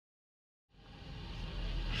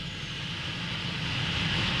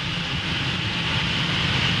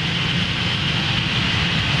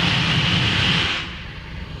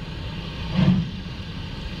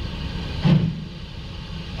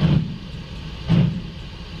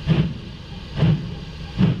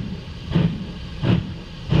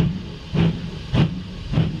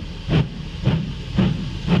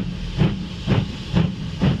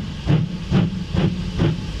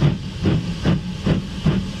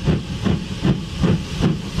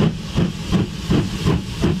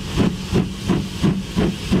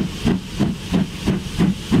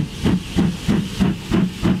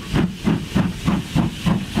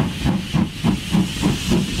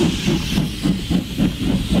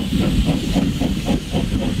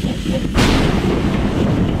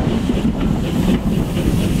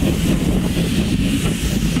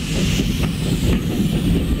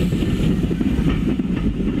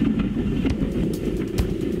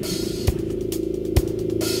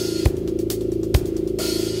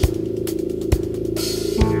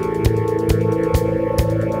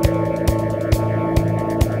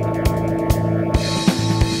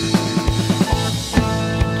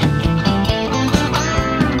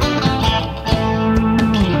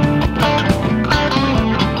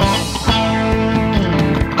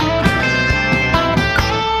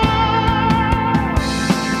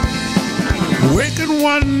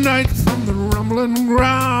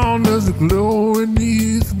ground, there's a glow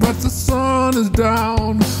beneath, but the sun is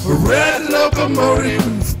down. A red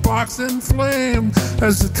locomotive sparks and flame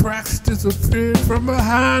as the tracks disappear from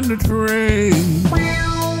behind the train.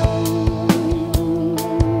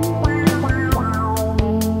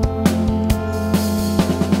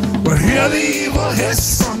 But hear the evil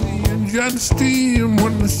hiss from the engine steam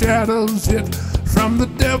when the shadows hit from the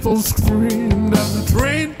devil's scream. There's a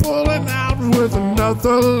train pulling out with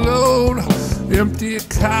another load, empty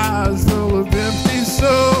cars full of empty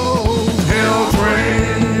souls. Hell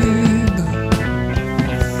train,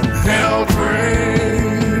 hell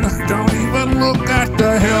train, don't even look at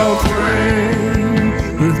the hell train.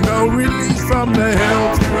 There's no relief from the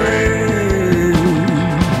hell train.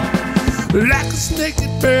 Like a snake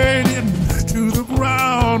it buried into the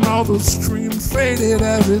ground, all the stream faded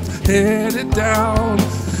as it headed down.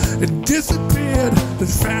 It disappeared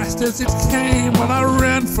as fast as it came when I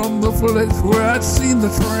ran from the village where I'd seen the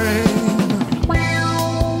train.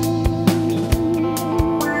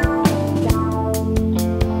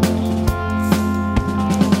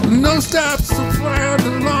 No stops are planned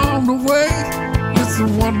along the way. It's a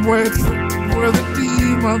one-way trip where the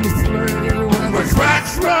demons play. Where the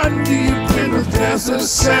tracks run deep in the desert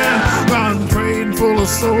sand, on a train full of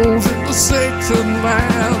souls in the Satan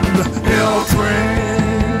land. Hell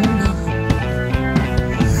train,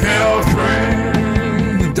 hell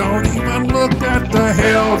train, don't even look at the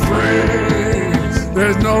hell train.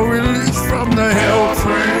 There's no relief